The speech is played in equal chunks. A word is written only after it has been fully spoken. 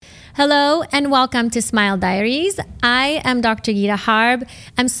Hello and welcome to Smile Diaries. I am Dr. Gita Harb.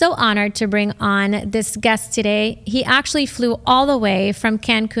 I'm so honored to bring on this guest today. He actually flew all the way from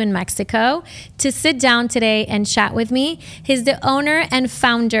Cancun, Mexico to sit down today and chat with me. He's the owner and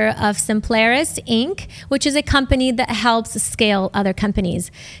founder of Simpluris, Inc., which is a company that helps scale other companies.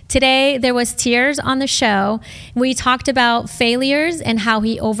 Today, there was tears on the show. We talked about failures and how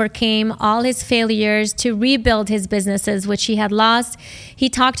he overcame all his failures to rebuild his businesses, which he had lost. He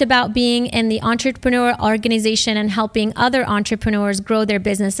talked about being in the entrepreneur organization and helping other entrepreneurs grow their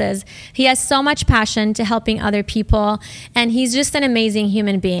businesses. He has so much passion to helping other people, and he's just an amazing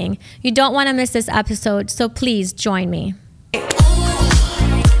human being. You don't want to miss this episode, so please join me.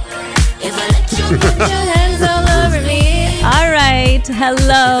 All right,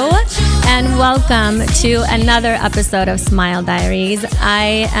 hello and welcome to another episode of Smile Diaries.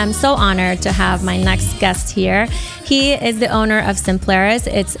 I am so honored to have my next guest here. He is the owner of Simpluris.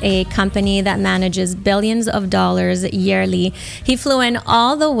 It's a company that manages billions of dollars yearly. He flew in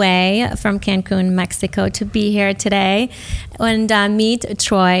all the way from Cancun, Mexico to be here today and meet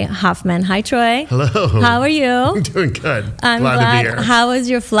Troy Hoffman. Hi, Troy. Hello. How are you? I'm doing good. I'm glad to be here. How was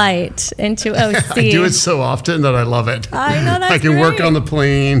your flight into OC? I do it so often that I love it. I know, that's I can work on the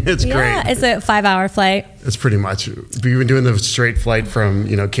plane. It's great. It's a 5-hour flight. It's pretty much. Have you been doing the straight flight from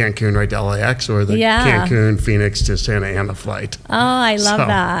Cancun right to LAX or the Cancun, Phoenix to Santa Ana flight? Oh, I love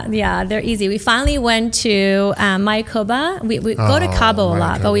that. Yeah, they're easy. We finally went to Mayakoba. We go to Cabo a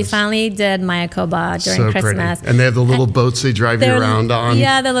lot, but we finally did Mayakoba during Christmas. Pretty. And they have the little boats they drive you around on.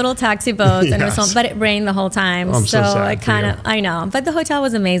 Yeah, the little taxi boats. Yes. But it rained the whole time. I'm so sad I know. But the hotel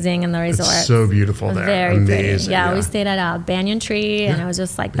was amazing in the resort. It's so beautiful there. Very amazing. Pretty. Yeah, we stayed at a banyan tree, and it was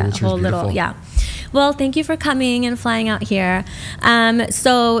just like that whole little, Well, thank you for coming and flying out here.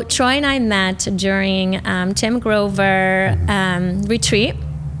 So Troy and I met during Tim Grover retreat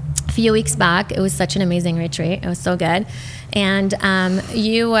a few weeks back. It was such an amazing retreat. It was so good. And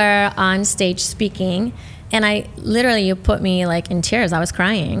you were on stage speaking, and you put me like in tears. I was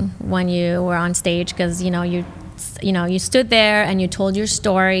crying when you were on stage because you stood there and you told your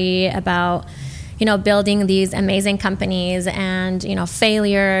story about building these amazing companies and,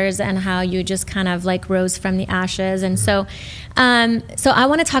 failures and how you just kind of like rose from the ashes. And so I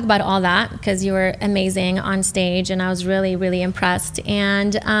want to talk about all that because you were amazing on stage and I was really, really impressed.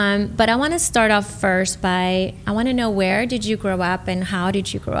 And, but I want to start off first I want to know, where did you grow up and how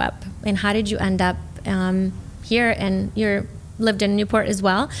did you grow up and how did you end up here? And you lived in Newport as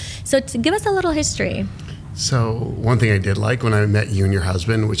well. So give us a little history. So one thing I did like when I met you and your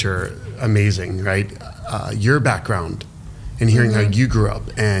husband, which are amazing, right? Your background and hearing how you grew up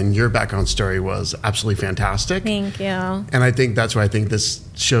and your background story was absolutely fantastic. Thank you. And I think that's why I think this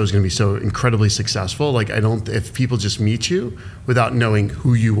show is going to be so incredibly successful. Like if people just meet you without knowing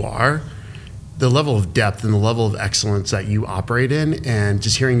who you are, the level of depth and the level of excellence that you operate in, and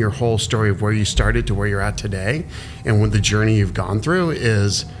just hearing your whole story of where you started to where you're at today and what the journey you've gone through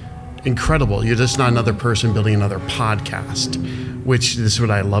is incredible. You're just not another person building another podcast, which this is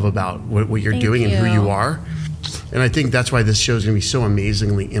what I love about what you're doing and who you are. And I think that's why this show is going to be so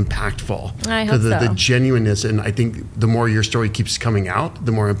amazingly impactful. I hope so. The genuineness, and I think the more your story keeps coming out,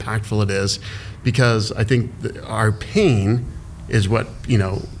 the more impactful it is, because I think our pain is what,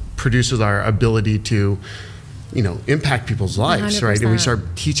 produces our ability to, impact people's lives, 100%. Right? And we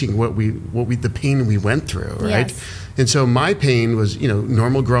start teaching the pain we went through, right? Yes. And so my pain was,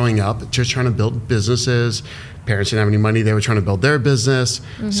 normal growing up, just trying to build businesses. Parents didn't have any money. They were trying to build their business.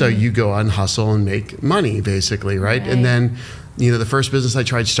 Mm-hmm. So you go out and hustle and make money, basically, right? And then, the first business I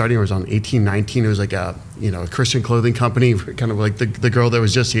tried starting was on 18, 19. It was like a Christian clothing company, kind of like the girl that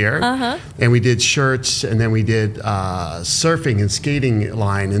was just here. Uh-huh. And we did shirts, and then we did surfing and skating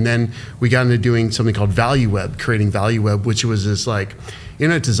line. And then we got into doing something called Value Web, creating Value Web, which was this like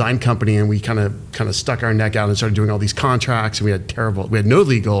internet design company, and we kind of stuck our neck out and started doing all these contracts, and we had no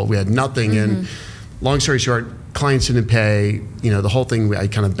legal, we had nothing. Mm-hmm. And long story short, clients didn't pay, the whole thing, I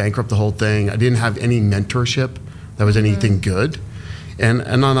kind of bankrupt the whole thing. I didn't have any mentorship that was anything good. And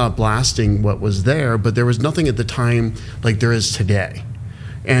I'm not blasting what was there, but there was nothing at the time like there is today.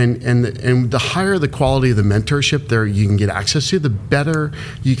 And the higher the quality of the mentorship there you can get access to, the better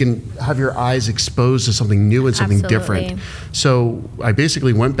you can have your eyes exposed to something new and something different. So I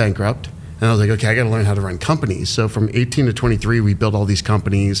basically went bankrupt, and I was like, okay, I got to learn how to run companies. So from 18 to 23, we built all these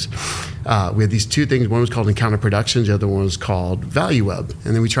companies. We had these two things. One was called Encounter Productions. The other one was called Value Web.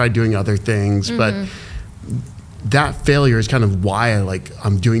 And then we tried doing other things, but that failure is kind of why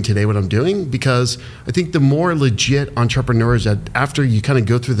I'm doing today what I'm doing, because I think the more legit entrepreneurs that after you kind of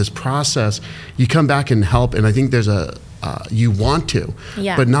go through this process, you come back and help. And I think there's a you want to.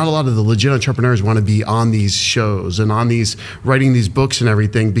 Yeah. But not a lot of the legit entrepreneurs want to be on these shows and on these, writing these books and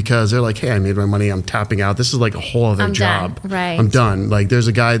everything, because they're like, hey, I made my money, I'm tapping out. This is like a whole other job. Done. Right. I'm done. Like there's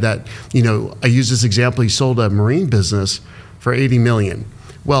a guy that, I use this example, he sold a marine business for $80 million.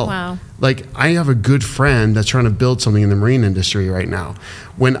 Well, wow. Like I have a good friend that's trying to build something in the marine industry right now.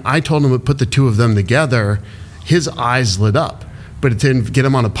 When I told him to put the two of them together, his eyes lit up. But it didn't get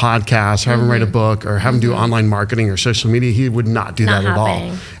him on a podcast, or have him write a book, or have him do online marketing or social media. He would not do that at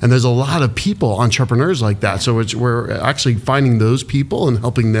all. And there's a lot of people, entrepreneurs like that. So we're actually finding those people and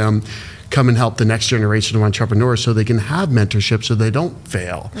helping them come and help the next generation of entrepreneurs so they can have mentorship so they don't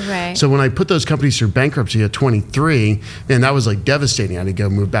fail. Right. So when I put those companies through bankruptcy at 23, man, that was like devastating. I had to go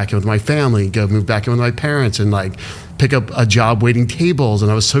move back in with my family, go move back in with my parents, and like pick up a job waiting tables.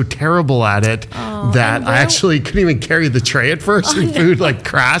 And I was so terrible at it that I actually couldn't even carry the tray at first, and food like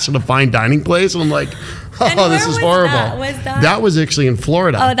crashed at a fine dining place. And I'm like, this is horrible. That was actually in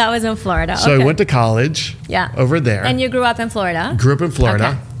Florida. Oh, that was in Florida. So I went to college over there. And you grew up in Florida? Grew up in Florida.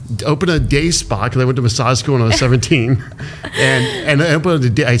 Okay. Opened a day spa because I went to massage school when I was 17, and I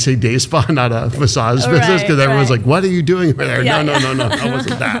opened I say day spa, not a massage business, because everyone's like, "What are you doing over there?" No, that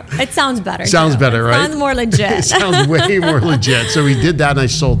wasn't that. It sounds better. Sounds better, right? Sounds more legit. It sounds way more legit. So we did that, and I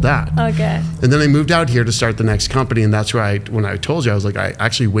sold that. Okay. And then I moved out here to start the next company, and that's where when I told you, I was like, I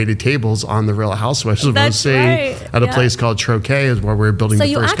actually waited tables on the Real Housewives of OC at a place called Troquet, is where we were building the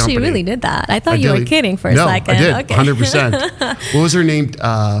first company. So you actually really did that? I thought you were kidding for a second. No, I did. 100%. What was her name?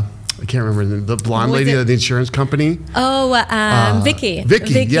 I can't remember the blonde lady at the insurance company. Oh, Vicky.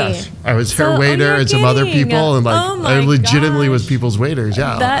 Vicky, yes. I was her waiter and some other people, and I legitimately was people's waiters.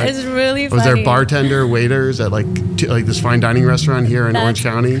 Yeah, that is really funny. I was their bartender, waiters at like this fine dining restaurant here in Orange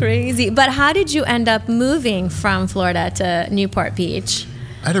County. Crazy. But how did you end up moving from Florida to Newport Beach?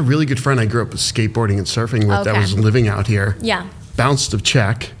 I had a really good friend I grew up with skateboarding and surfing with that was living out here. Yeah. Bounced a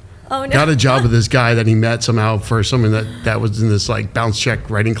check. Oh, no. Got a job with this guy that he met somehow for someone that was in this like bounce check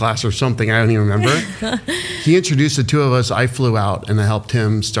writing class or something. I don't even remember. He introduced the two of us. I flew out and I helped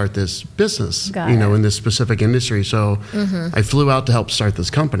him start this business, in this specific industry. So I flew out to help start this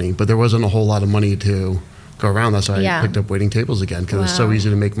company, but there wasn't a whole lot of money to go around. That's why I picked up waiting tables again, because it's so easy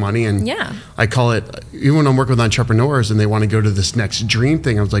to make money. And I call it, even when I'm working with entrepreneurs and they want to go to this next dream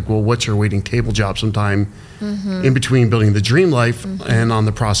thing, I was like, well, what's your waiting table job sometime in between building the dream life and on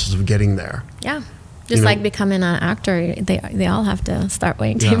the process of getting there? Yeah. Just like becoming an actor, they all have to start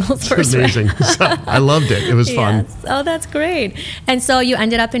waiting tables first. It's amazing. So I loved it. It was fun. Yes. Oh, that's great. And so you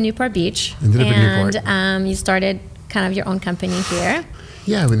ended up in Newport Beach. And you started kind of your own company here.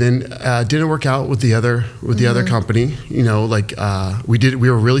 Yeah, and then didn't work out with the other company. We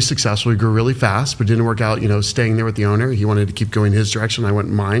were really successful. We grew really fast, but didn't work out. Staying there with the owner. He wanted to keep going his direction. I went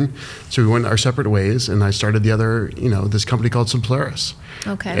mine. So we went our separate ways, and I started the other. This company called Simpluris.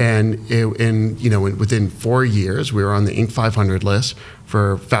 Okay. And within 4 years, we were on the Inc. 500 list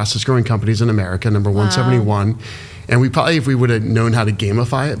for fastest growing companies in America, number 171. And we probably, if we would have known how to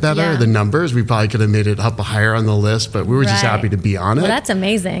gamify it better, the numbers, we probably could have made it up higher on the list, but we were just happy to be on it. Well, that's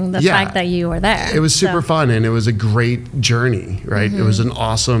amazing, the fact that you were there. It was super fun, and it was a great journey, right? It was an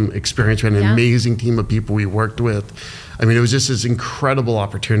awesome experience. We had an amazing team of people we worked with. I mean, it was just this incredible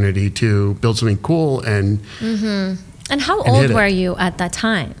opportunity to build something cool and And how old were you at that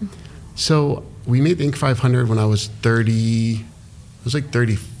time? So we made the Inc. 500 when I was 30, it was like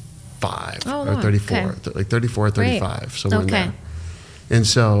 35 or 34, like 34 or 35, somewhere in there. And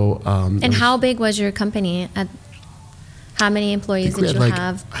so... and how big was your company? How many employees did you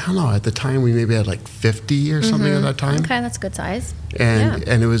have? I don't know, at the time we maybe had like 50 or something at that time. Okay, that's a good size. And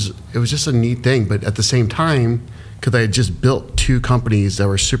it was just a neat thing, but at the same time, because I had just built two companies that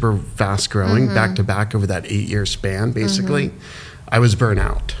were super fast growing back to back over that 8-year span, basically, I was burnt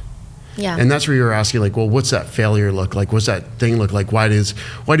out. Yeah. And that's where you were asking, like, well, what's that failure look like? What's that thing look like? Why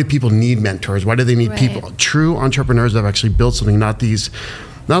do people need mentors? Why do they need people, true entrepreneurs that have actually built something, not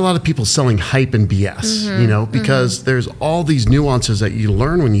a lot of people selling hype and BS, because there's all these nuances that you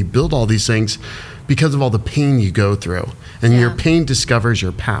learn when you build all these things because of all the pain you go through. And your pain discovers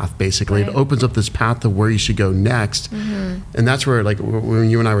your path, basically. It opens up this path to where you should go next. And that's where, like, when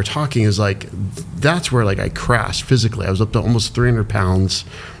you and I were talking, is like, that's where, like, I crashed physically. I was up to almost 300 pounds.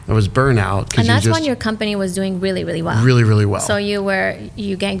 I was burnt out. And that's when your company was doing really, really well. Really, really well. So you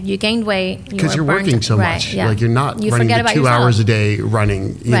gained weight. Because you're working so much. Like, you're not running the 2 hours a day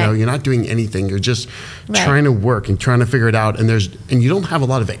running. You know, you're not doing anything. You're just trying to work and trying to figure it out. And you don't have a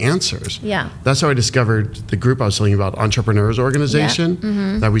lot of answers. Yeah. That's how I discovered the group I was telling you about, Entrepreneurs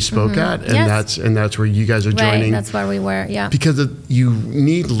Organization, that we spoke at. And that's where you guys are joining. That's where we were. Yeah. Because you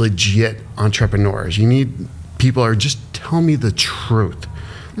need legit entrepreneurs. You need people are just tell me the truth.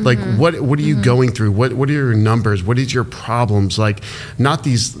 Like, what are you going through? What are your numbers? What is your problems? Like, not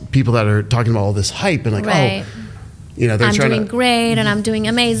these people that are talking about all this hype and like, right. They're I'm trying doing great and I'm doing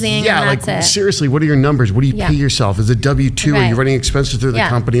amazing. Yeah, and that's like it. Seriously, what are your numbers? What do you pay yourself? Is it W-2? Are you running expenses through the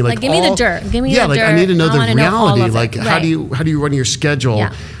company? Like give me the dirt. Give me the dirt. I need to know the reality. Like, right. how do you run your schedule?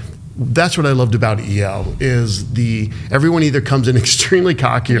 Yeah. That's what I loved about EO is everyone either comes in extremely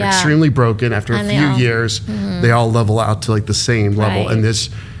cocky or extremely broken. After a few years, they all level out to like the same level. And it's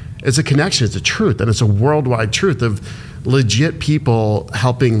a connection, it's a truth, and it's a worldwide truth of legit people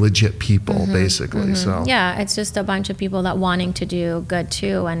helping legit people, basically. So yeah, it's just a bunch of people that wanting to do good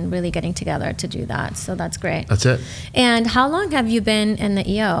too, and really getting together to do that. So that's great. That's it. And how long have you been in the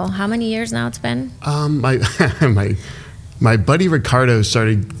EO? How many years now it's been? My buddy Ricardo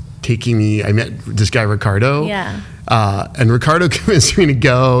started taking me. I met this guy Ricardo. Yeah. And Ricardo convinced me to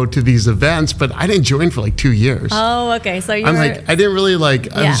go to these events, but I didn't join for like 2 years. Oh, okay. So I didn't really like.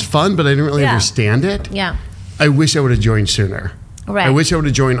 It was fun, but I didn't really understand it. Yeah. I wish I would have joined sooner. Right. I wish I would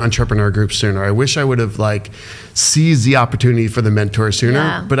have joined entrepreneur groups sooner. I wish I would have like seized the opportunity for the mentor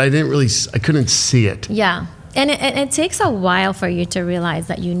sooner, but I couldn't see it. Yeah. And it takes a while for you to realize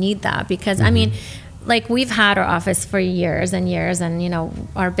that you need that because, I mean, like we've had our office for years and years and,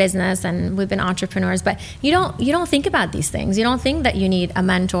 our business and we've been entrepreneurs, but you don't think about these things. You don't think that you need a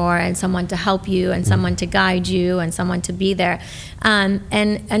mentor and someone to help you and someone to guide you and someone to be there. And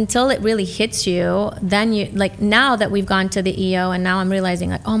until it really hits you, then you like now that we've gone to the EO and now I'm realizing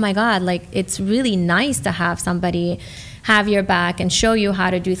like, oh my God, like it's really nice to have somebody have your back and show you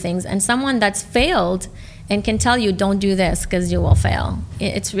how to do things and someone that's failed and can tell you don't do this because you will fail.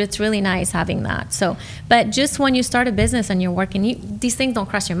 It's really nice having that. So, but just when you start a business and you're working, these things don't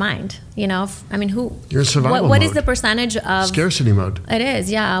cross your mind. I mean, you're in survival what mode. is the percentage of scarcity mode? It is,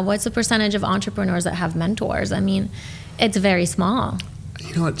 yeah. What's the percentage of entrepreneurs that have mentors? I mean, it's very small.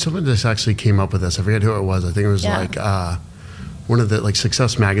 You know what? Someone just actually came up with this. I forget who it was. I think it was like one of the like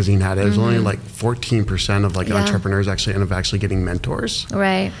Success Magazine had it. It was only like 14% of like entrepreneurs actually end up actually getting mentors.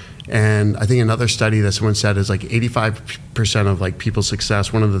 Right. And I think another study that someone said is like 85% of like people's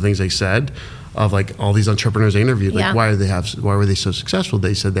success. One of the things they said of like all these entrepreneurs they interviewed, like why were they so successful?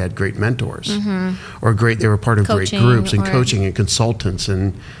 They said they had great mentors or they were part of coaching, great groups and coaching and consultants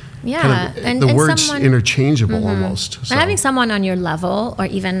and and the words interchangeable almost. So. And having someone on your level or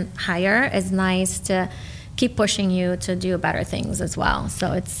even higher is nice to keep pushing you to do better things as well.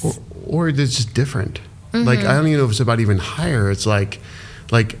 So it's or it's just different. Like I don't even know if it's about even higher. It's like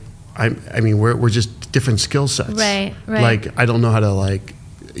I mean, we're just different skill sets. Right. Like, I don't know how to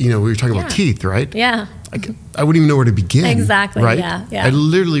we were talking about teeth, right? Yeah. I wouldn't even know where to begin. Exactly. Right? Yeah. I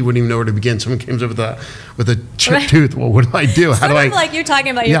literally wouldn't even know where to begin. Someone comes up with a chipped tooth. Well, what do I do? How do I? Like you're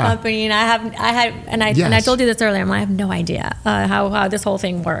talking about your company, and I told you this earlier. I have no idea how this whole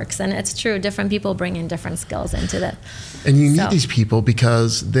thing works, and it's true. Different people bring in different skills into this. And you need these people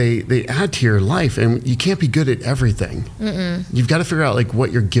because they add to your life, and you can't be good at everything. You've got to figure out like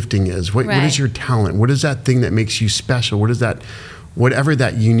what your gifting is. What is your talent? What is that thing that makes you special? What is that? Whatever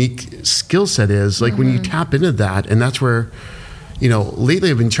that unique skill set is, like when you tap into that, and that's where,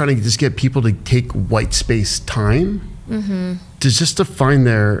 lately I've been trying to just get people to take white space time to find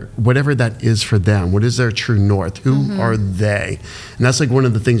their, whatever that is for them. What is their true north? Who are they? And that's like one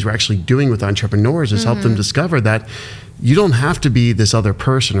of the things we're actually doing with entrepreneurs is help them discover that you don't have to be this other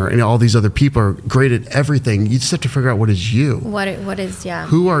person or all these other people are great at everything. You just have to figure out what is you. What is.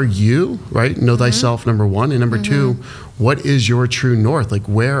 Who are you, right? Know thyself, number one. And number two, what is your true north? Like,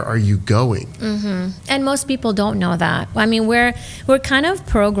 where are you going? And most people don't know that. I mean, we're kind of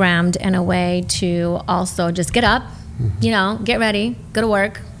programmed in a way to also just get up, get ready, go to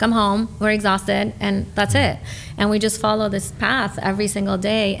work, come home, we're exhausted, and that's it. And we just follow this path every single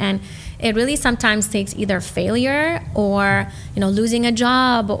day. And it really sometimes takes either failure or, losing a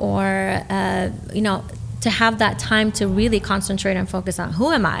job or, to have that time to really concentrate and focus on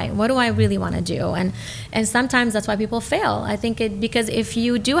who am I? What do I really want to do? And sometimes that's why people fail. I think because if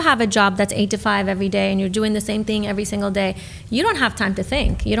you do have a job that's 8 to 5 every day and you're doing the same thing every single day, you don't have time to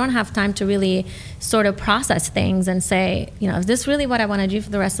think. You don't have time to really sort of process things and say, is this really what I want to do for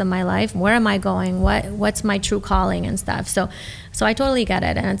the rest of my life? Where am I going? What's my true calling and stuff? So I totally get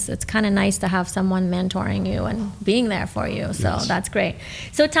it, and it's kind of nice to have someone mentoring you and being there for you. So that's great.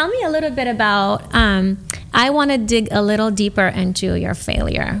 So tell me a little bit about. I want to dig a little deeper into your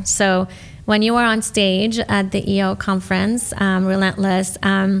failure. So when you were on stage at the EO conference, Relentless,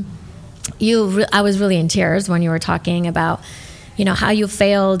 I was really in tears when you were talking about, how you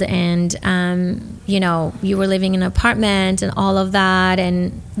failed and, you were living in an apartment and all of that.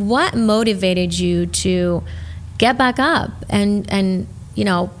 And what motivated you to get back up and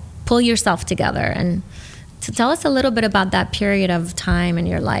pull yourself together. And to tell us a little bit about that period of time in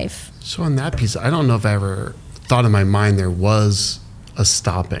your life. So on that piece, I don't know if I ever thought in my mind there was a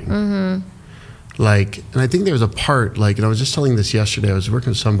stopping. And I think there was a part, and I was just telling this yesterday, I was working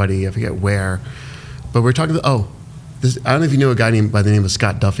with somebody, I forget where, but we're talking, I don't know if you know a guy by the name of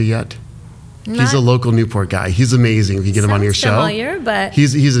Scott Duffy yet. He's a local Newport guy. He's amazing. If you get him on your show, familiar, but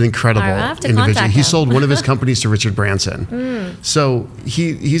he's an incredible individual. He sold one of his companies to Richard Branson. So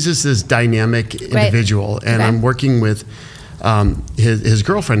he's just this dynamic individual, and I'm working with his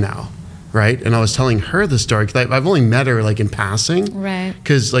girlfriend now, right? And I was telling her the story because I've only met her in passing, right?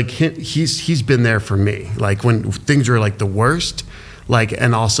 Because he's been there for me, when things were the worst.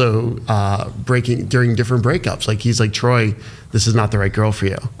 And also breaking during different breakups. He's like, Troy, this is not the right girl for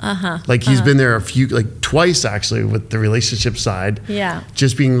you. He's been there twice actually with the relationship side. Yeah.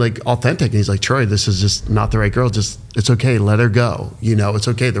 Just being authentic. And he's like, Troy, this is just not the right girl. It's okay. Let her go. It's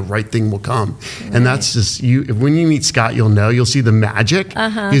okay. The right thing will come. Right. And that's just when you meet Scott, you'll see the magic.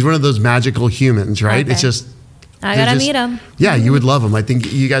 He's one of those magical humans, right? Okay. It's just, I gotta meet him. Yeah, you would love him. I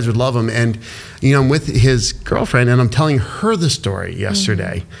think you guys would love him. And, I'm with his girlfriend and I'm telling her the story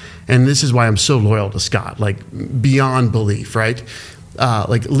yesterday. And this is why I'm so loyal to Scott, beyond belief, right?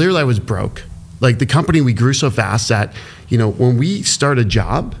 Literally I was broke. The company, we grew so fast that, when we start a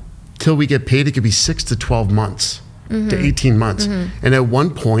job till we get paid, it could be 6 to 12 months to 18 months. And at one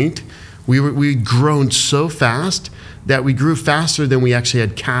point we'd grown so fast that we grew faster than we actually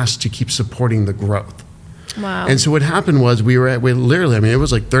had cash to keep supporting the growth. Wow. And so what happened was we literally, it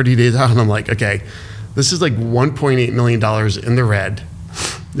was 30 days out and I'm like, okay, this is $1.8 million in the red.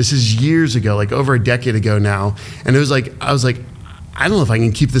 This is years ago, over a decade ago now. And it was I was like, I don't know if I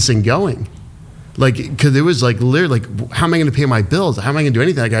can keep this thing going. Cause it was literally how am I going to pay my bills? How am I going to do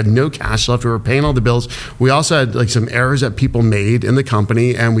anything? I had no cash left. We were paying all the bills. We also had some errors that people made in the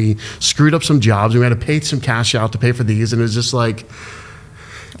company and we screwed up some jobs. We had to pay some cash out to pay for these. And it was just wow.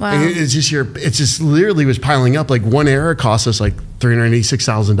 It's just literally was piling up. One error cost us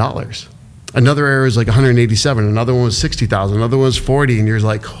 $386,000. Another error is $187. Another one was $60,000. Another one was $40. And you're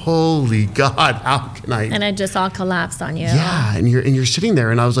like, holy God, how can I? And it just all collapsed on you. Yeah, and you're sitting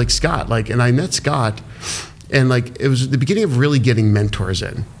there, and I was like, Scott, and I met Scott, and it was the beginning of really getting mentors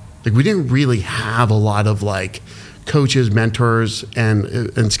in. We didn't really have a lot of coaches, mentors,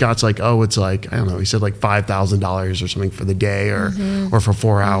 and Scott's it's I don't know, he said $5,000 or something for the day or for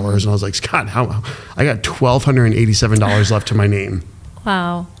 4 hours. And I was like, Scott, how? I got $1,287 left to my name.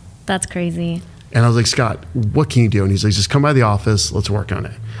 Wow, that's crazy. And I was like, Scott, what can you do? And he's like, just come by the office, let's work on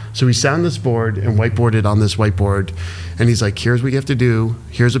it. So we sat on this board and whiteboarded on this whiteboard. And he's like, here's what you have to do.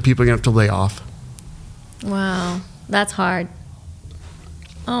 Here's what people are going to have to lay off. Wow, that's hard.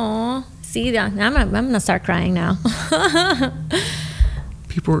 Oh. See, I'm gonna start crying now.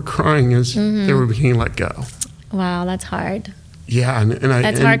 People were crying as they were being let go. Wow, that's hard. Yeah,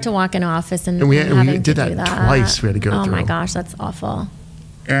 it's hard to walk in an office and we did that twice. We had to go through. Oh my gosh, that's awful.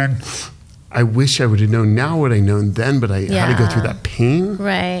 And I wish I would have known now what I known then, but I had to go through that pain.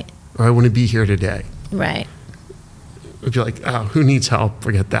 Right. Or I wouldn't be here today. Right. If you're who needs help?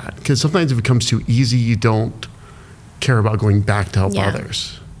 Forget that. Because sometimes if it comes too easy, you don't care about going back to help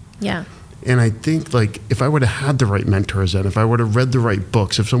others. Yeah. And I think if I would have had the right mentors and if I would have read the right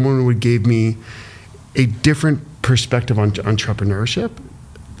books, if someone would gave me a different perspective on entrepreneurship,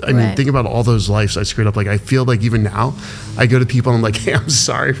 I mean, think about all those lives I screwed up. I feel even now, I go to people and I'm like, hey, I'm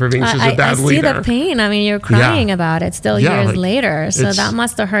sorry for being such a bad leader. I see the pain. I mean, you're crying about it still years later. So that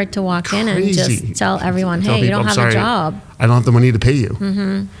must have hurt to walk in and just tell everyone, hey, you don't have a job. I don't have the money to pay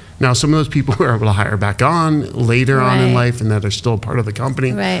you. Now, some of those people were able to hire back on later on in life and that are still part of the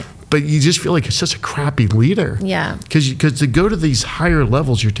company. Right. But you just feel like it's such a crappy leader. Yeah. Because to go to these higher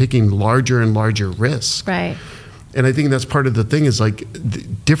levels, you're taking larger and larger risks. Right. And I think that's part of the thing is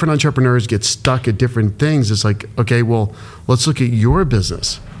different entrepreneurs get stuck at different things. It's okay, well, let's look at your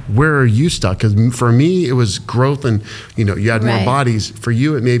business. Where are you stuck? Because for me, it was growth and, you had more bodies. For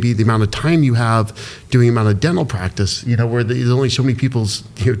you, it may be the amount of time you have doing the amount of dental practice, where there's only so many people's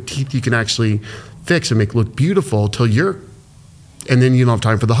teeth you can actually fix and make look beautiful till and then you don't have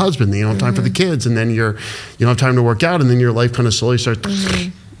time for the husband, then you don't have time for the kids, and then you don't have time to work out, and then your life kind of slowly starts,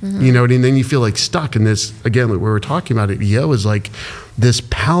 and then you feel stuck. And this, again, what we were talking about at EO is this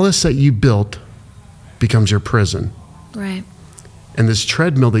palace that you built becomes your prison. Right. And this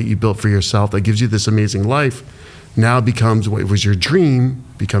treadmill that you built for yourself that gives you this amazing life now becomes what was your dream,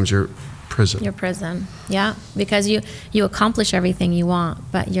 becomes your prison. Your prison, yeah. Because you accomplish everything you want,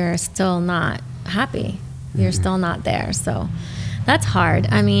 but you're still not happy. You're still not there. So that's hard.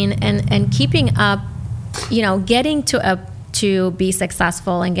 I mean, and keeping up getting to be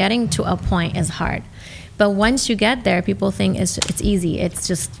successful and getting to a point is hard. But once you get there, people think it's easy. It's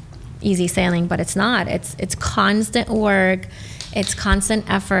just easy sailing, but it's not. It's constant work. It's constant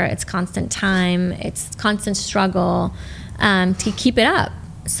effort. It's constant time. It's constant struggle to keep it up.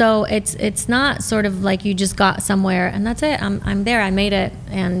 So it's not sort of like you just got somewhere and that's it. I'm there. I made it,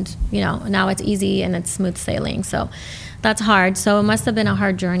 and now it's easy and it's smooth sailing. So that's hard. So it must have been a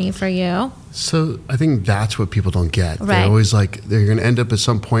hard journey for you. So I think that's what people don't get. Right. They're always like, they're going to end up at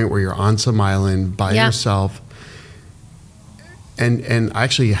some point where you're on some island by yourself. And I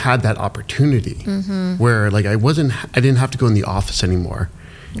actually had that opportunity where like I didn't have to go in the office anymore.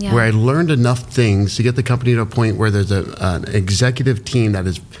 Yeah. Where I learned enough things to get the company to a point where there's an executive team that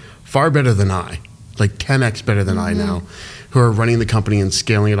is far better than I, like 10x better than I now, who are running the company and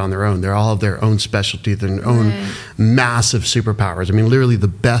scaling it on their own. They all have their own specialty, their own massive superpowers. I mean, literally the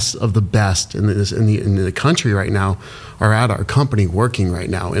best of the best in the country right now are at our company working right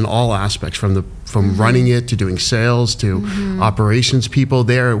now in all aspects, from running it to doing sales to operations people.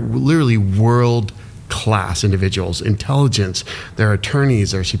 They're literally world-class individuals, intelligence, their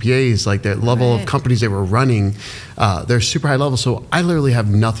attorneys, their CPAs, like that level of companies they were running, they're super high level. So I literally have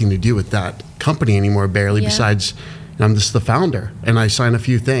nothing to do with that company anymore, barely, besides I'm just the founder and I sign a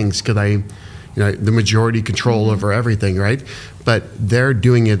few things because I the majority control over everything, right? But they're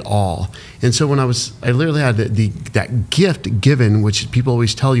doing it all. And so when I literally had that gift given, which people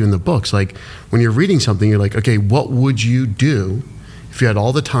always tell you in the books, like when you're reading something, you're like, okay, what would you do if you had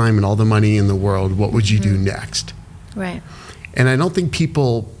all the time and all the money in the world? What would you do next? Right. And I don't think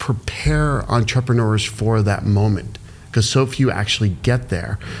people prepare entrepreneurs for that moment because so few actually get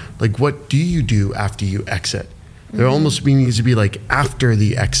there. Like, what do you do after you exit? There almost needs to be like after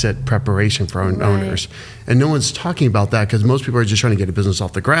the exit preparation for owners. And no one's talking about that because most people are just trying to get a business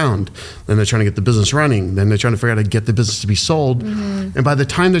off the ground. Then they're trying to get the business running. Then they're trying to figure out how to get the business to be sold. And by the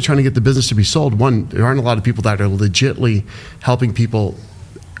time they're trying to get the business to be sold, one, there aren't a lot of people that are legitimately helping people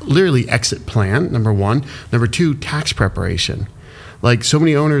literally exit plan, number one. Number two, tax preparation. Like so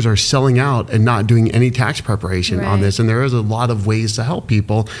many owners are selling out and not doing any tax preparation on this. And there is a lot of ways to help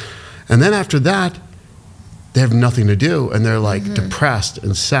people. And then after that, they have nothing to do and they're like depressed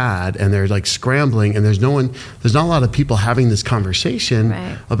and sad and they're like scrambling and there's not a lot of people having this conversation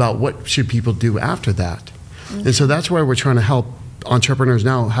about what should people do after that. And so that's where we're trying to help entrepreneurs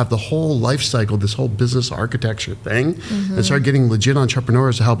now have the whole life cycle, this whole business architecture thing, and start getting legit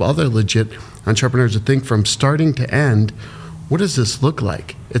entrepreneurs to help other legit entrepreneurs to think from starting to end, what does this look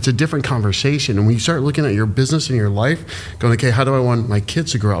like? It's a different conversation. And when you start looking at your business and your life, going, okay, how do I want my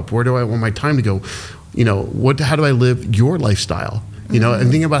kids to grow up? Where do I want my time to go? How do I live your lifestyle?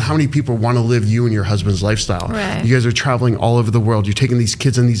 And think about how many people want to live you and your husband's lifestyle. Right. You guys are traveling all over the world. You're taking these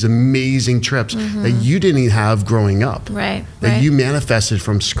kids on these amazing trips that you didn't have growing up. That you manifested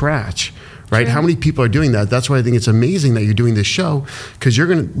from scratch. Right? True. How many people are doing that? That's why I think it's amazing that you're doing this show, because you're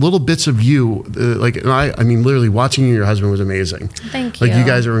going to, little bits of you, I mean, literally watching you and your husband was amazing. Thank you. Like you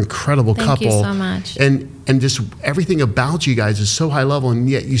guys are an incredible couple. Thank you so much. And just everything about you guys is so high level, and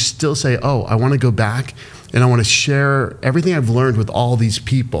yet you still say, oh, I want to go back and I want to share everything I've learned with all these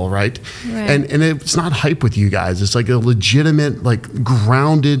people, right? And it's not hype with you guys. It's like a legitimate, like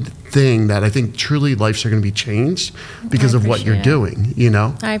grounded thing that I think truly lives are going to be changed because of what you're doing,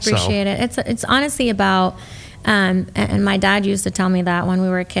 I appreciate it. It's honestly about, and my dad used to tell me that when we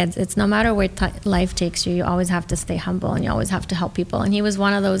were kids, it's no matter where life takes you, you always have to stay humble and you always have to help people. And he was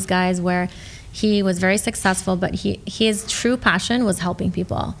one of those guys where he was very successful, but his true passion was helping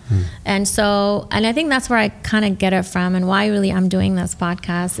people. And I think that's where I kind of get it from, and why really I'm doing this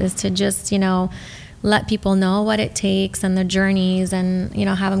podcast is to just, let people know what it takes and the journeys, and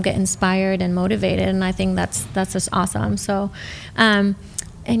have them get inspired and motivated. And I think that's just awesome. So and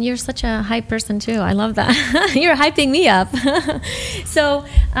you're such a hype person too. I love that. You're hyping me up. So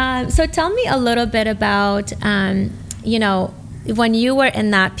tell me a little bit about when you were in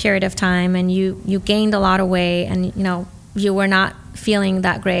that period of time and you gained a lot of weight and you were not feeling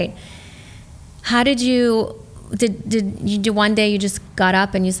that great. How did you one day you just got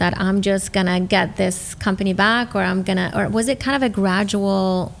up and you said, I'm just gonna get this company back, or was it kind of a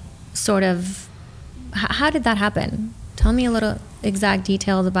gradual sort of, how did that happen? Tell me a little exact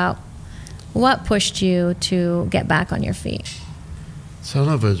details about what pushed you to get back on your feet. So I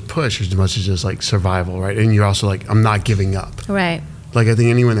don't know if it was push as much as just like survival, right? And you're also like, I'm not giving up. Right. Like I think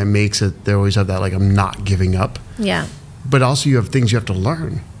anyone that makes it, they always have that like, I'm not giving up. Yeah. But also you have things you have to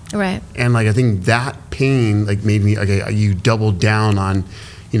learn. Right. And like I think that pain like made me, okay, you doubled down on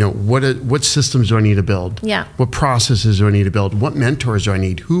what systems do I need to build? Yeah. What processes do I need to build? What mentors do I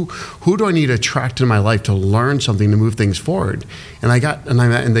need? Who do I need to attract into my life to learn something to move things forward? And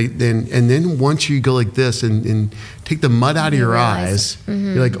then once you go like this and take the mud out of your eyes,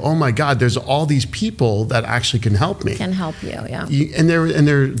 you're like, oh my God, there's all these people that actually can help me. Can help you, yeah. And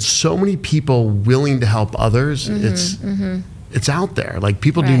there are so many people willing to help others. It's out there. Like,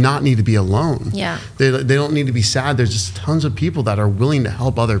 people do not need to be alone. Yeah. They don't need to be sad. There's just tons of people that are willing to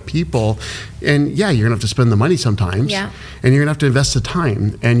help other people. And yeah, you're gonna have to spend the money sometimes. Yeah. And you're gonna have to invest the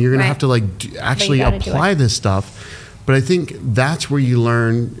time. And you're gonna have to actually apply this stuff. But I think that's where you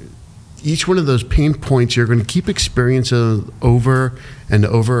learn each one of those pain points. You're gonna keep experiencing over and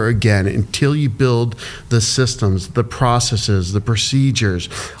over again until you build the systems, the processes, the procedures,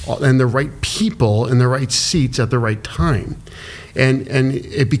 and the right people in the right seats at the right time. And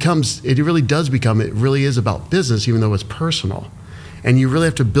it really is about business, even though it's personal. And you really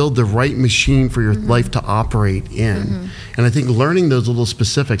have to build the right machine for your life to operate in. And I think learning those little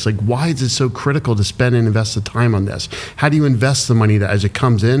specifics, like, why is it so critical to spend and invest the time on this? How do you invest the money that as it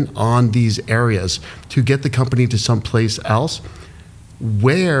comes in on these areas to get the company to someplace else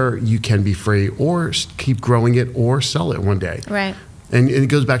where you can be free, or keep growing it, or sell it one day? Right. And it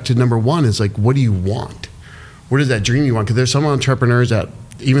goes back to number one, is like, what do you want? What is that dream you want? Because there's some entrepreneurs that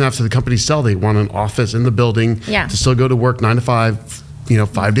even after the company sell, they want an office in the building to still go to work 9 to 5,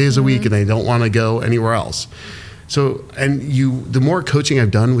 5 days a week, and they don't want to go anywhere else. So, the more coaching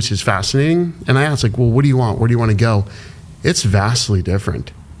I've done, which is fascinating, and I ask, like, well, what do you want? Where do you want to go? It's vastly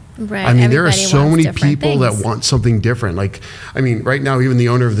different. Right. I mean, there are so many people that want something different. Like, I mean, right now, even the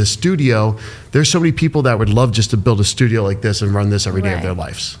owner of the studio, there's so many people that would love just to build a studio like this and run this every day of their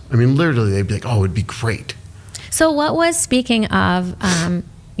lives. I mean, literally, they'd be like, oh, it'd be great. So speaking of,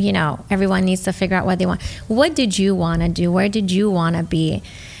 everyone needs to figure out what they want. What did you want to do? Where did you want to be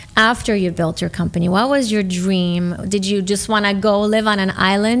after you built your company? What was your dream? Did you just want to go live on an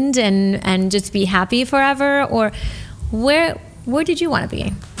island and just be happy forever? Or where did you want to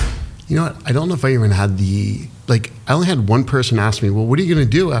be? You know what? I don't know if I even had I only had one person ask me, well, what are you going to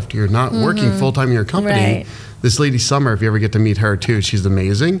do after you're not working full-time in your company? Right. This lady, Summer, if you ever get to meet her too, she's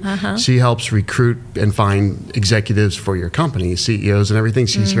amazing. She helps recruit and find executives for your company, CEOs and everything.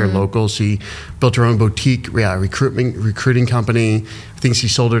 She's here local. She built her own boutique recruiting company. I think she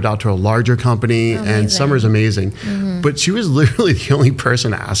sold it out to a larger company. Amazing. And Summer's amazing. But she was literally the only person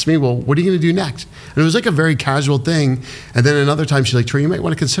to ask me, well, what are you going to do next? And it was like a very casual thing. And then another time she's like, Troy, you might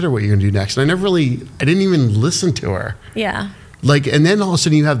want to consider what you're going to do next. And I didn't even listen to her. Yeah. And then all of a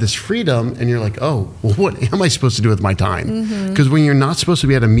sudden you have this freedom and you're like, oh, well, what am I supposed to do with my time? Because when you're not supposed to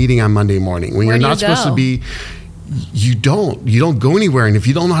be at a meeting on Monday morning, when you're not supposed to be, you don't go anywhere. And if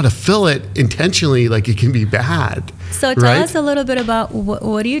you don't know how to fill it intentionally, it can be bad. So tell us a little bit about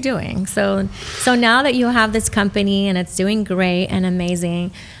what are you doing? So now that you have this company and it's doing great and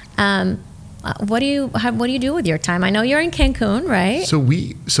amazing, what do you do with your time? I know you're in Cancun, right?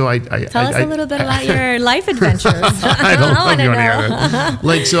 Tell us a little bit about your life adventures. I don't know if you want to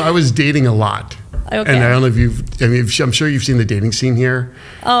hear it. So I was dating a lot. Okay. And I don't know if I'm sure you've seen the dating scene here.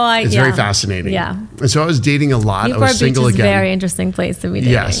 Oh, it's very fascinating. Yeah. And so I was dating a lot. Newport I was single Beach is again. a very interesting place to be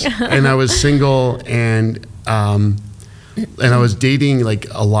dating. Yes. And I was single and I was dating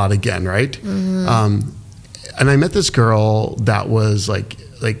a lot again, right? And I met this girl that was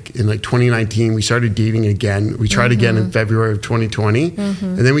in 2019, we started dating again. We tried again in February of 2020,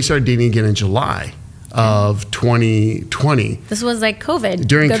 and then we started dating again in July of 2020. This was COVID.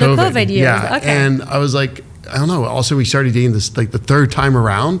 During the COVID years. Yeah. Okay. And I was like, I don't know. Also, we started dating this the third time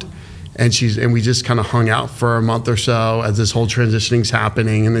around, and we just kind of hung out for a month or so as this whole transitioning's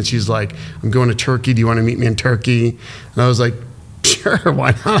happening. And then she's like, I'm going to Turkey. Do you want to meet me in Turkey? And I was like, sure,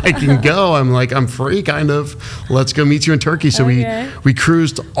 why not? I can go. I'm free, kind of. Let's go meet you in Turkey. So we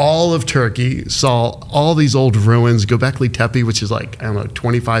cruised all of Turkey, saw all these old ruins, Göbekli Tepe, which is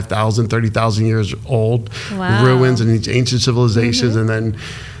 25,000, 30,000 years old ruins and these ancient civilizations, and then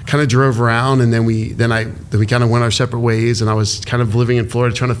kind of drove around, and then we kind of went our separate ways, and I was kind of living in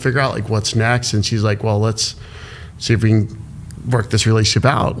Florida trying to figure out what's next, and she's like, well, let's see if we can work this relationship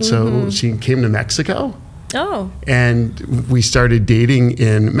out. So she came to Mexico. Oh. And we started dating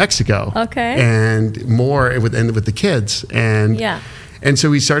in Mexico. Okay. And more with the kids. And so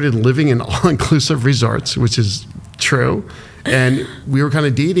we started living in all-inclusive resorts, which is true. And we were kind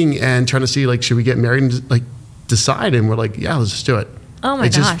of dating and trying to see, should we get married and decide? And we're like, yeah, let's just do it. Oh my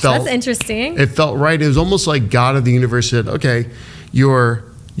gosh, that's interesting. It felt right. It was almost like God of the universe said, okay, you're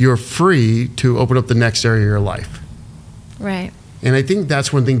free to open up the next area of your life. Right. And I think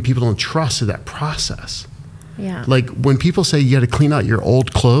that's one thing people don't trust is that process. Yeah. Like when people say you got to clean out your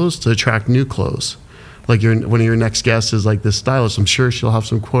old clothes to attract new clothes. Like one of your next guests is like this stylist. I'm sure she'll have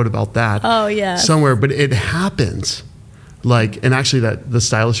some quote about that. Oh yeah. Somewhere, but it happens. Like, and actually the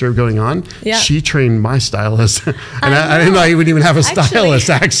stylist you're going on, she trained my stylist. And I didn't know I would even have a stylist,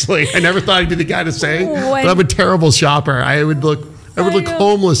 actually. I never thought I'd be the guy to say, but I'm a terrible shopper. I would look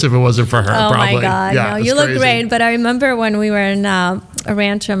homeless if it wasn't for her, probably. Oh my God. Yeah, no, you look great. But I remember when we were in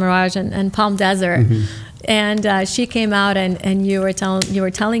Rancho Mirage and Palm Desert, and she came out and you were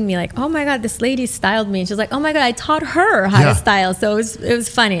telling me like, oh my God, this lady styled me. And she was like, oh my God, I taught her how to style. So it was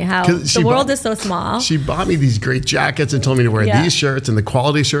funny how the world is so small. She bought me these great jackets and told me to wear these shirts and the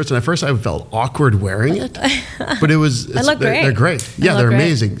quality shirts. And at first I felt awkward wearing it, but it was, they're great. Yeah, they're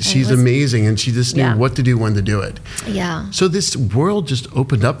amazing. She's amazing. And she just knew what to do, when to do it. Yeah. So this world just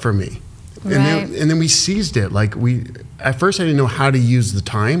opened up for me. And then we seized it. Like at first I didn't know how to use the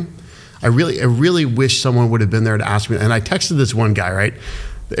time. I really wish someone would have been there to ask me. And I texted this one guy, right?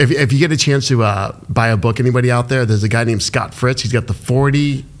 If you get a chance to buy a book, anybody out there, there's a guy named Scott Fritz. He's got the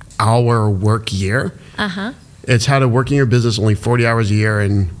 40-hour work year. It's how to work in your business only 40 hours a year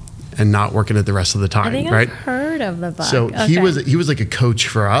and not working it the rest of the time, I think right? I've heard of the book. So he was like a coach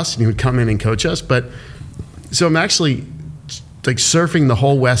for us, and he would come in and coach us. But so I'm actually like surfing the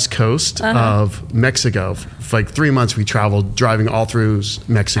whole west coast of Mexico. For like 3 months we traveled, driving all through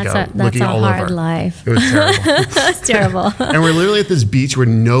Mexico, looking all over. That's a hard life. It was terrible. It's terrible. And we're literally at this beach where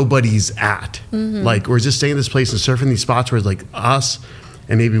nobody's at. Like we're just staying in this place and surfing these spots where it's like us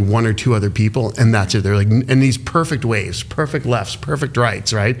and maybe one or two other people, and that's it. They're like, and these perfect waves, perfect lefts, perfect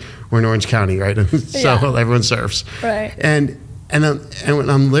rights, right? We're in Orange County, right? So everyone surfs. Right. And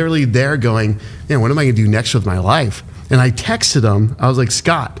I'm literally there going, what am I gonna do next with my life? And I texted him. I was like,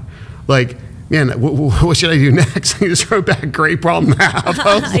 Scott, like, man, what should I do next? He just wrote back, great problem to have.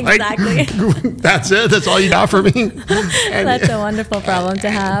 I was exactly. Like, that's it? That's all you got for me? That's a wonderful problem to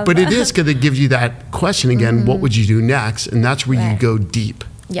have. But it is, because it gives you that question again, what would you do next? And that's where you go deep.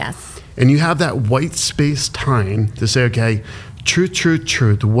 Yes. And you have that white space time to say, okay,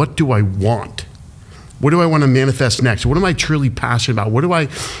 truth, what do I want? What do I want to manifest next? What am I truly passionate about? Where do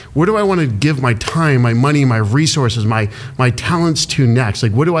I want to give my time, my money, my resources, my talents to next?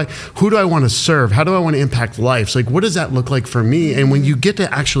 Like, who do I want to serve? How do I want to impact lives? Like, what does that look like for me? And when you get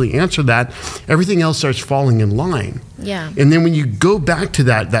to actually answer that, everything else starts falling in line. Yeah. And then when you go back to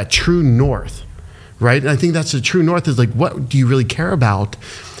that true north, right? And I think that's the true north, is like, what do you really care about?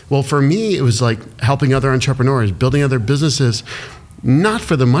 Well, for me, it was like helping other entrepreneurs, building other businesses, not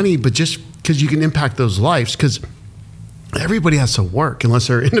for the money, but just because you can impact those lives. Because everybody has to work unless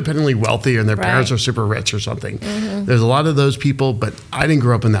they're independently wealthy and their parents are super rich or something. There's a lot of those people, but I didn't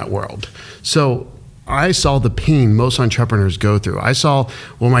grow up in that world. So I saw the pain most entrepreneurs go through. I saw,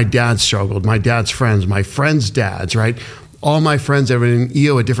 my dad struggled, my dad's friends, my friends' dads, right? All my friends that were in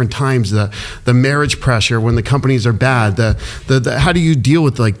EO at different times, the marriage pressure when the companies are bad, the how do you deal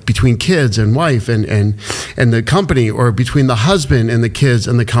with, like, between kids and wife and the company, or between the husband and the kids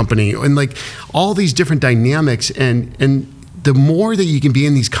and the company, and like all these different dynamics, and the more that you can be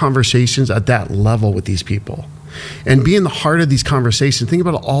in these conversations at that level with these people and be in the heart of these conversations, think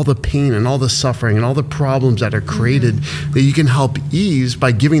about all the pain and all the suffering and all the problems that are created that you can help ease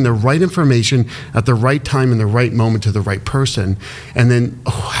by giving the right information at the right time in the right moment to the right person. And then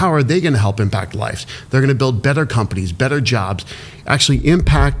how are they going to help impact lives? They're going to build better companies, better jobs, actually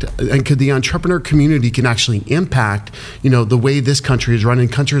impact, and could the entrepreneur community can actually impact, the way this country is run in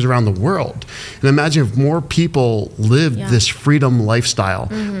countries around the world. And imagine if more people lived this freedom lifestyle.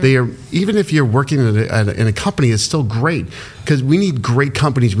 They are, even if you're working in a company, it's still great, because we need great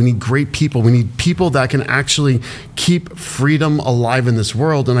companies, we need great people, we need people that can actually keep freedom alive in this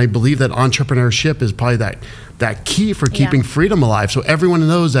world. And I believe that entrepreneurship is probably that key for keeping freedom alive. So everyone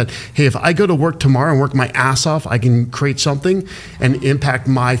knows that, hey, if I go to work tomorrow and work my ass off, I can create something and impact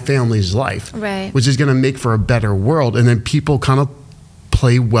my family's life, which is going to make for a better world. And then people kind of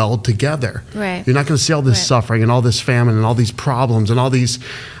play well together. You're not going to see all this suffering and all this famine and all these problems and all these,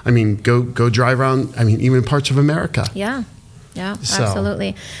 go drive around, even parts of America. Yeah,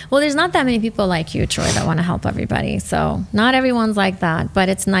 absolutely. Well, there's not that many people like you, Troy, that want to help everybody. So not everyone's like that, but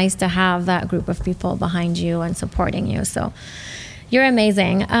it's nice to have that group of people behind you and supporting you. So you're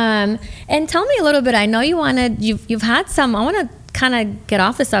amazing. And tell me a little bit, I know you've had some, I want to kind of get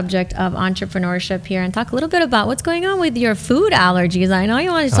off the subject of entrepreneurship here and talk a little bit about what's going on with your food allergies. I know you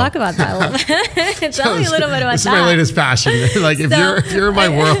want to talk about that a little bit. Tell me a little bit about that. This is my latest passion. Like if you're in my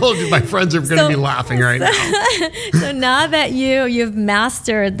world, my friends are going to be laughing right now. So now that you've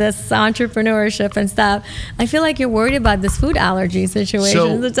mastered this entrepreneurship and stuff, I feel like you're worried about this food allergy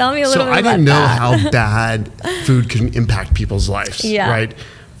situation. So tell me a little bit about that. So I didn't know how bad food can impact people's lives, right?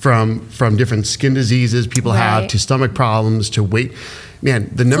 From different skin diseases people have to stomach problems to weight.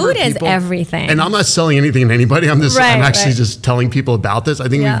 Man, the number of people. Food is everything. And I'm not selling anything to anybody. I'm actually just telling people about this. I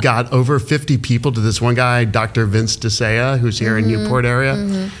think we've got over 50 people to this one guy, Dr. Vince DeSea, who's here in Newport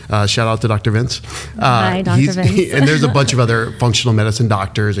area. Shout out to Dr. Vince. Hi, Dr. Vince. And there's a bunch of other functional medicine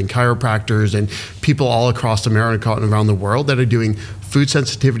doctors and chiropractors and people all across America and around the world that are doing food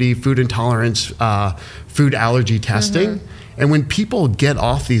sensitivity, food intolerance, food allergy testing. And when people get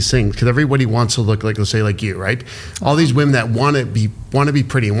off these things, because everybody wants to look like, let's say, like you, right? All these women that want to be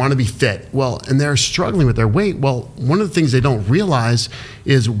pretty and want to be fit, well, and they're struggling with their weight. Well, one of the things they don't realize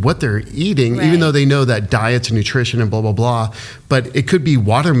is what they're eating, even though they know that diets and nutrition and blah, blah, blah. But it could be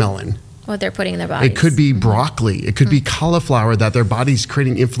watermelon. What they're putting in their bodies. It could be broccoli. It could be cauliflower that their body's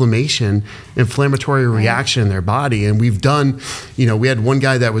creating inflammatory reaction in their body. And we've done, we had one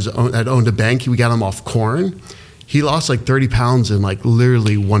guy that owned a bank. We got him off corn. He lost like 30 pounds in like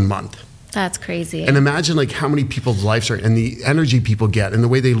literally 1 month. That's crazy. And imagine like how many people's lives are, and the energy people get, and the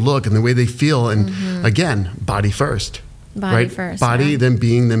way they look, and the way they feel, and again, body first. Body first. Body, then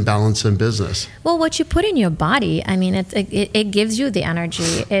being, then balance, and business. Well, what you put in your body, I mean, it gives you the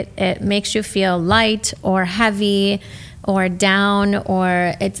energy. It makes you feel light or heavy or down,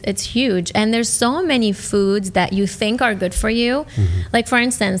 or it's huge. And there's so many foods that you think are good for you. Like for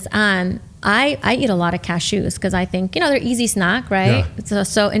instance, I eat a lot of cashews because I think, they're easy snack, right? Yeah.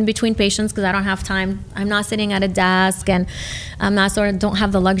 So in between patients, because I don't have time, I'm not sitting at a desk, and I'm not don't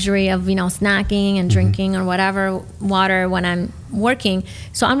have the luxury of, snacking and drinking or whatever, water when I'm working.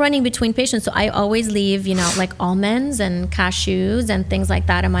 So I'm running between patients. So I always leave, like almonds and cashews and things like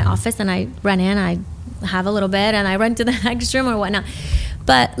that in my office. And I run in, I have a little bit, and I run to the next room or whatnot.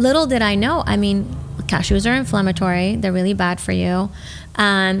 But little did I know, cashews are inflammatory. They're really bad for you.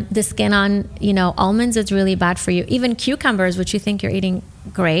 The skin on, almonds is really bad for you. Even cucumbers, which you think you're eating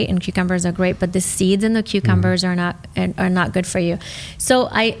great, and cucumbers are great, but the seeds in the cucumbers are not good for you. So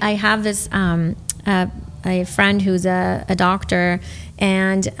I have this a friend who's a doctor,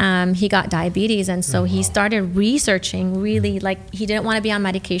 and he got diabetes, and so he started researching really, like, he didn't want to be on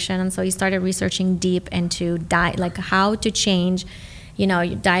medication, and so he started researching deep into diet, like how to change your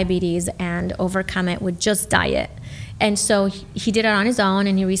diabetes and overcome it with just diet. And so he did it on his own,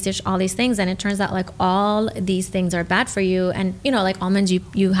 and he researched all these things, and it turns out like all these things are bad for you. And like almonds,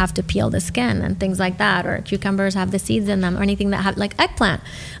 you have to peel the skin and things like that, or cucumbers have the seeds in them, or anything that have, like eggplant.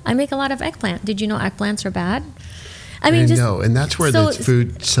 I make a lot of eggplant. Did you know eggplants are bad? No, and that's where the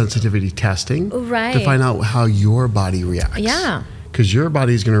food sensitivity testing to find out how your body reacts. Yeah. Because your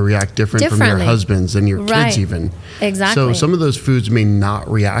body's going to react differently from your husband's and your kids even. Exactly. So some of those foods may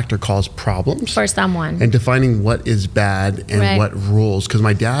not react or cause problems. For someone. And defining what is bad and what rules. Because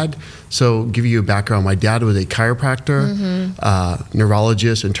my dad, so give you a background, my dad was a chiropractor,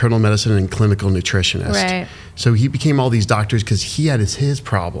 neurologist, internal medicine, and clinical nutritionist. Right. So he became all these doctors because he had his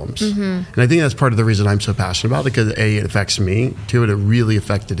problems. And I think that's part of the reason I'm so passionate about it, because A, it affects me. Two, it really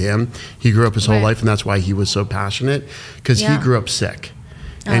affected him. He grew up his whole life, and that's why he was so passionate, because he grew up sick.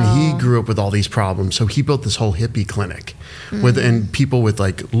 And he grew up with all these problems. So he built this whole hippie clinic and people with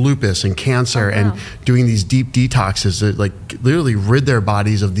like lupus and cancer and doing these deep detoxes that like literally rid their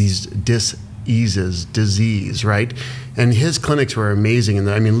bodies of these disease, right? And his clinics were amazing.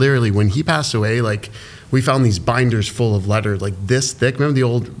 And literally when he passed away, like we found these binders full of letters like this thick. Remember the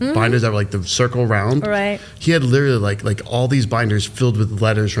old binders that were like the circle round? Right. He had literally like all these binders filled with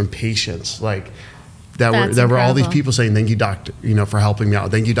letters from patients, like that were all these people saying, thank you, doctor, for helping me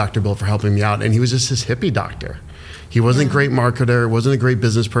out. Thank you, Dr. Bill, for helping me out. And he was just this hippie doctor. He wasn't a great marketer, wasn't a great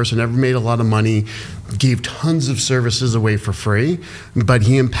business person, never made a lot of money, gave tons of services away for free, but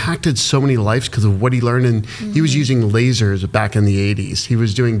he impacted so many lives because of what he learned. And he was using lasers back in the 80s. He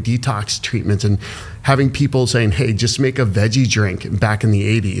was doing detox treatments and having people saying, hey, just make a veggie drink back in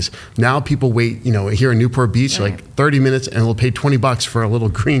the 80s. Now people wait, here in Newport Beach, like 30 minutes, and we'll pay $20 for a little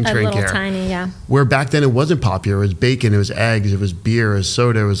green drink here. A little tiny, Where back then it wasn't popular. It was bacon, it was eggs, it was beer, it was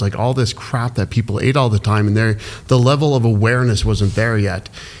soda, it was like all this crap that people ate all the time, and the level of awareness wasn't there yet.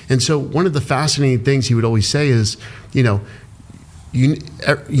 And so one of the fascinating things he would always say is,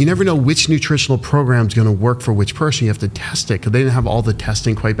 you never know which nutritional program is going to work for which person. You have to test it because they didn't have all the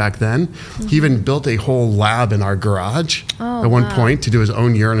testing quite back then. Mm-hmm. He even built a whole lab in our garage at one point to do his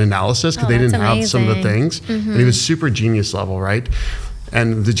own urine analysis because they didn't have some of the things. Mm-hmm. And he was super genius level, right?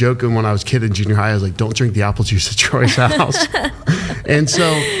 And the joke when I was a kid in junior high, I was like, don't drink the apple juice at Troy's house. And so,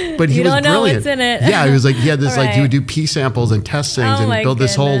 but he was brilliant. You don't know what's in it. Yeah, he was like, he had this, like, he would do pee samples and test things and build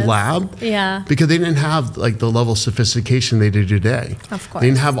this whole lab. Yeah. Because they didn't have, like, the level of sophistication they do today. Of course. They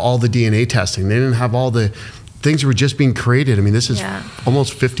didn't have all the DNA testing. They didn't have all the things that were just being created. I mean, this is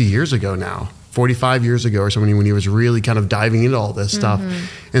almost 50 years ago now. 45 years ago or something when he was really kind of diving into all this stuff.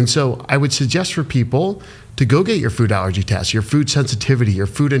 And so I would suggest for people to go get your food allergy test, your food sensitivity, your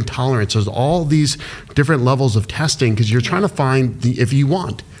food intolerance. There's all these different levels of testing because you're trying to find if you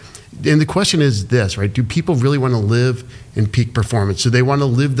want. And the question is this, right? Do people really want to live in peak performance? Do they want to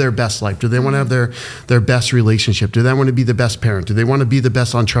live their best life? Do they want to have their best relationship? Do they want to be the best parent? Do they want to be the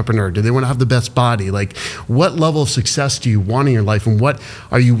best entrepreneur? Do they want to have the best body? Like, what level of success do you want in your life? And what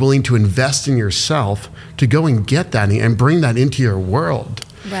are you willing to invest in yourself to go and get that and bring that into your world?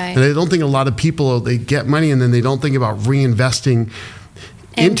 Right. And I don't think a lot of people, they get money and then they don't think about reinvesting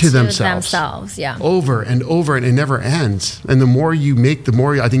into themselves over and over, and it never ends. And the more you make, the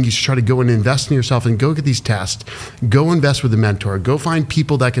more I think you should try to go and invest in yourself and go get these tests. Go invest with a mentor. Go find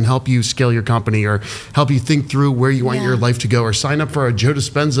people that can help you scale your company or help you think through where you want your life to go, or sign up for a Joe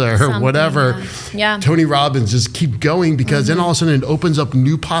Dispenza or whatever. Yeah. Tony Robbins. Just keep going because then all of a sudden it opens up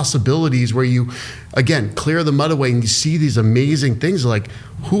new possibilities where you, again, clear the mud away and you see these amazing things like,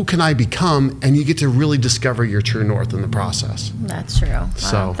 who can I become? And you get to really discover your true north in the process. That's true. Wow.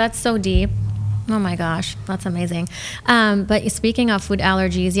 So that's so deep. Oh my gosh, that's amazing. But speaking of food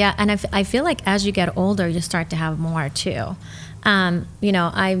allergies, and I feel like as you get older, you start to have more too. I'm not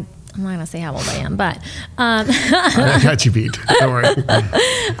going to say how old I am, but... I got you beat. Don't worry.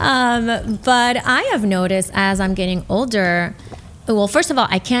 But I have noticed as I'm getting older, well, first of all,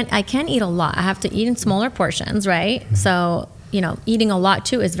 I can't eat a lot. I have to eat in smaller portions, right? So... eating a lot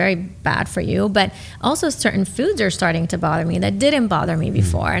too is very bad for you, but also certain foods are starting to bother me that didn't bother me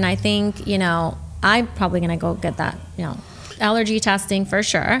before. And I think, I'm probably going to go get that, allergy testing for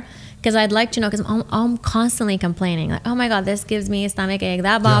sure. Because I'd like to know, because I'm constantly complaining, like, oh my God, this gives me a stomach ache,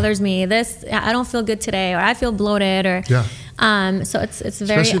 that bothers me, this, I don't feel good today, or I feel bloated, or so it's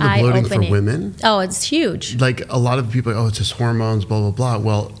very especially the eye-opening. bloating for women. Oh, it's huge. Like a lot of people, it's just hormones, blah blah blah.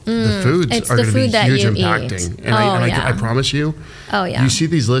 Well, the foods are going to be huge impacting, and I promise you. Oh yeah. You see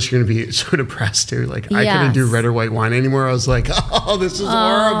these lists, you're going to be so depressed too. Like I couldn't do red or white wine anymore. I was like, oh, this is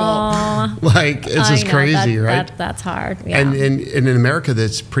horrible. Like it's just crazy, right? That's hard. Yeah. And in America,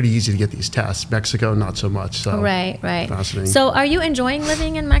 that's pretty easy to get these tests. Mexico, not so much. So right. Fascinating. So, are you enjoying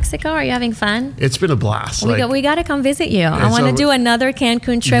living in Mexico? Are you having fun? It's been a blast. We got to come visit you. I want to do another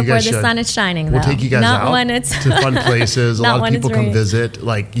Cancun trip where the sun is shining. Though. We'll take you guys not out to fun places. A lot of people come visit.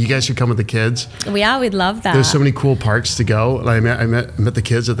 Like you guys should come with the kids. Yeah, we'd love that. There's so many cool parks to go. I met the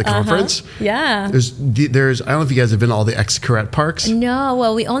kids at the conference. Yeah. There's I don't know if you guys have been to all the Xcaret parks. No,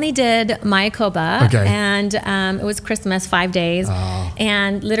 well, we only did Mayakoba, and it was Christmas, 5 days,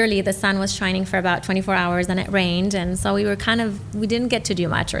 and literally the sun was shining for about 24 hours, and it rained, and so we didn't get to do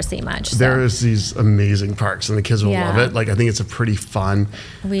much or see much. So. There's these amazing parks, and the kids will love it. Like I think it's a pretty fun.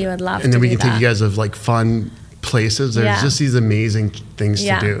 We would love. And then we can take you guys of like fun places. There's just these amazing things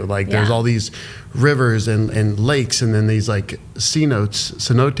to do. Like there's all these rivers and lakes, and then these like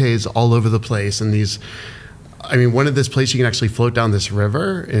cenotes all over the place, and these. I mean, one of this place you can actually float down this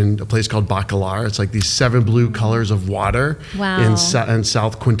river in a place called Bacalar. It's like these 7 blue colors of water in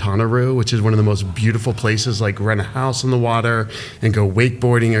South Quintana Roo, which is one of the most beautiful places. Like rent a house on the water and go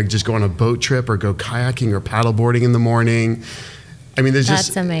wakeboarding, or just go on a boat trip, or go kayaking or paddleboarding in the morning. I mean,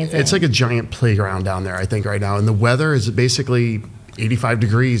 that's amazing. It's like a giant playground down there, I think, right now. And the weather is basically 85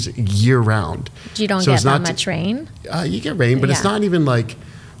 degrees year round. You don't get that much rain? You get rain, but it's not even like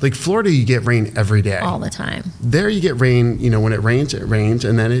Florida, you get rain every day. All the time. There you get rain, when it rains,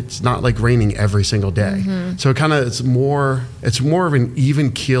 and then it's not like raining every single day. Mm-hmm. So it's more of an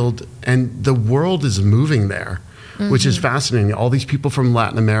even keeled, and the world is moving there, which is fascinating. All these people from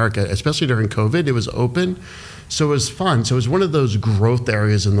Latin America, especially during COVID, it was open. So it was fun. So it was one of those growth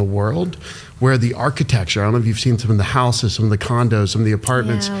areas in the world where the architecture, I don't know if you've seen some of the houses, some of the condos, some of the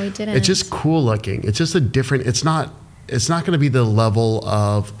apartments. Yeah, we didn't. It's just cool looking. It's just it's not going to be the level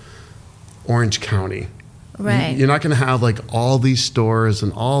of Orange County Right. You're not going to have like all these stores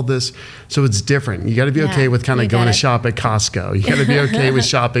and all this. So it's different. You got to be okay with kind of going to shop at Costco. You got to be okay with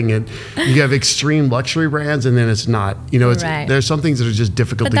shopping at, you have extreme luxury brands, and then it's not, it's, there's some things that are just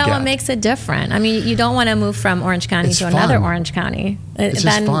difficult to get. But that what makes it different. I mean, you don't want to move from Orange County to another Orange County. It's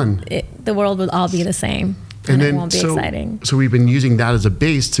just fun. The world will all be the same. And then, it won't be exciting. So we've been using that as a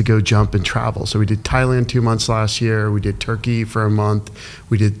base to go jump and travel. So we did Thailand 2 months last year. We did Turkey for a month.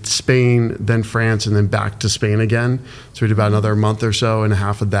 We did Spain, then France, and then back to Spain again. So we did about another month or so and a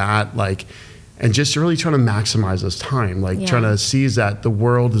half of that. And just really trying to maximize this time. Trying to seize that the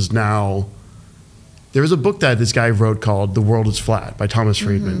world is now. There was a book that this guy wrote called The World is Flat by Thomas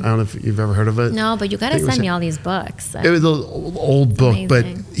Friedman. I don't know if you've ever heard of it. No, but you got to send me all these books. It was an old book, but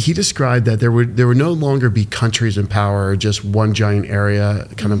he described that there would no longer be countries in power or just one giant area,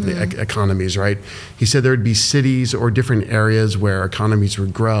 kind of the economies, right? He said there would be cities or different areas where economies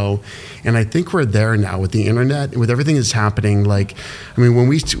would grow. And I think we're there now with the internet, with everything that's happening. When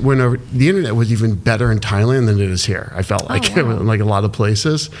the internet was even better in Thailand than it is here, I felt like, like a lot of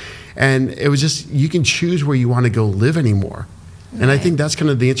places. And it was just, you can choose where you want to go live anymore. And I think that's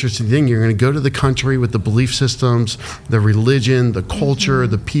kind of the interesting thing. You're going to go to the country with the belief systems, the religion, the culture,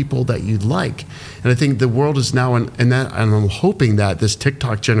 the people that you like. And I think the world is now and I'm hoping that this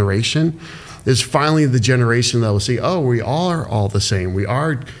TikTok generation is finally the generation that will see, we are all the same.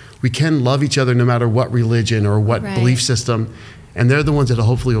 We can love each other no matter what religion or what belief system. And they're the ones that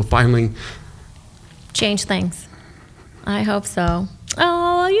hopefully will finally change things. I hope so.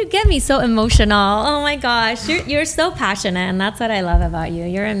 Oh, you get me so emotional. Oh my gosh, you're so passionate, and that's what I love about you.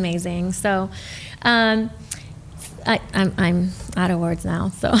 You're amazing. So, I'm out of words now.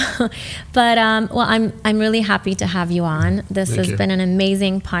 So, but I'm really happy to have you on. This has been an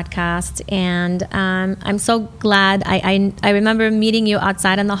amazing podcast, and I'm so glad. I remember meeting you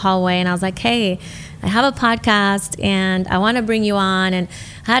outside in the hallway, and I was like, hey, I have a podcast, and I want to bring you on. And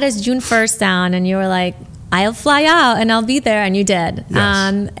how does June 1st sound? And you were like, I'll fly out and I'll be there, and you did.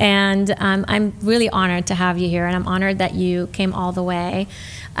 Yes. I'm really honored to have you here, and I'm honored that you came all the way.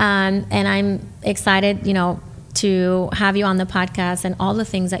 And I'm excited, to have you on the podcast and all the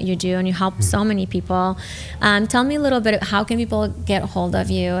things that you do, and you help so many people. Tell me a little bit, how can people get a hold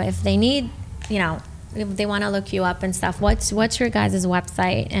of you if they need, if they want to look you up and stuff? What's your guys'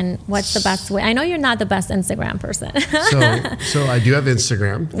 website, and what's the best way? I know you're not the best Instagram person. So I do have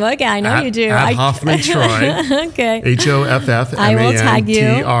Instagram. Okay, I know you do. At Hoffman Troy. Okay. HOFFMANTROY. I will tag you.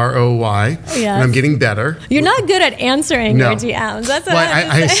 Yes. And I'm getting better. You're not good at answering your DMs. That's what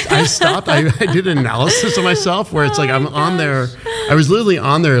I stopped. I did an analysis of myself where it's like I'm on there. I was literally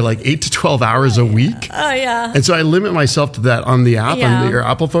on there like 8 to 12 hours a week. Oh, yeah. And so I limit myself to that on the app. On your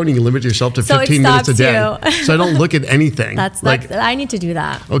Apple phone, you can limit yourself to 15 minutes a day. So I don't look at anything. That's I need to do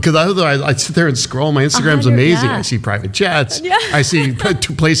that. Well, because I sit there and scroll. My Instagram's amazing. I see private jets. Yeah. I see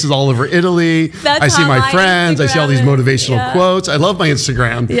places all over Italy. I see my friends. I see all these motivational quotes. I love my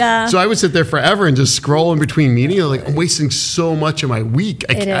Instagram. Yeah. So I would sit there forever and just scroll in between meetings. Like, I'm wasting so much of my week.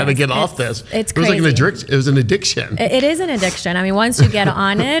 I gotta get off this. It's crazy. It was an addiction. It is an addiction. I mean, once you get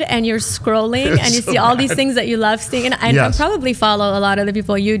on it and you're scrolling and you see all these things that you love seeing, and I probably follow a lot of the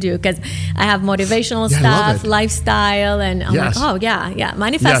people you do, because I have motivational stuff, lifestyle, and I'm like,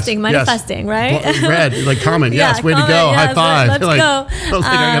 manifesting, right? Red, comment, way to go, high five. Let's go.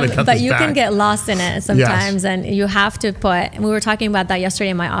 I gotta cut but this you back. can get lost in it sometimes, and you have to we were talking about that yesterday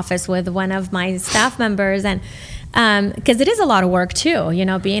in my office with one of my staff members, and because it is a lot of work too,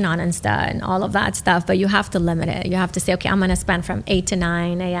 being on Insta and all of that stuff, but you have to limit it. You have to say, okay, I'm going to spend from 8 to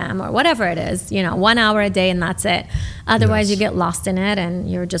 9 a.m. or whatever it is, 1 hour a day, and that's it. Otherwise you get lost in it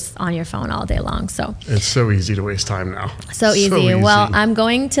and you're just on your phone all day long. So it's so easy to waste time now. So easy. Well, I'm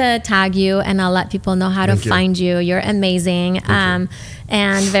going to tag you, and I'll let people know how to find you. You're amazing.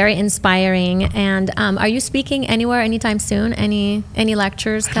 And very inspiring. And are you speaking anywhere anytime soon? Any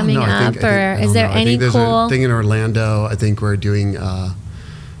lectures coming up? Is there any cool? There's a thing in Orlando. I think we're doing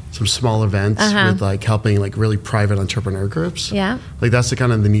some small events with helping really private entrepreneur groups. Yeah. That's the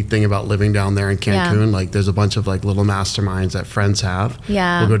kind of the neat thing about living down there in Cancun. Yeah. There's a bunch of little masterminds that friends have.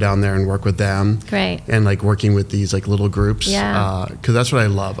 Yeah. We'll go down there and work with them. Great. And working with these little groups. Yeah. Because that's what I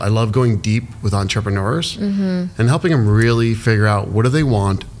love. I love going deep with entrepreneurs and helping them really figure out what do they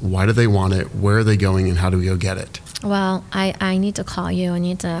want, why do they want it, where are they going, and how do we go get it. Well, I need to call you. I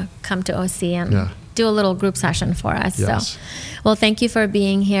need to come to OC and do a little group session for us. Yes. So, well, thank you for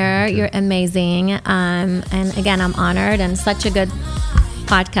being here. You're amazing. And again, I'm honored, and such a good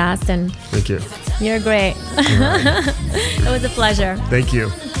podcast. And thank you. You're great. Right. It was a pleasure. Thank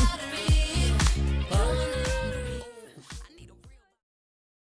you.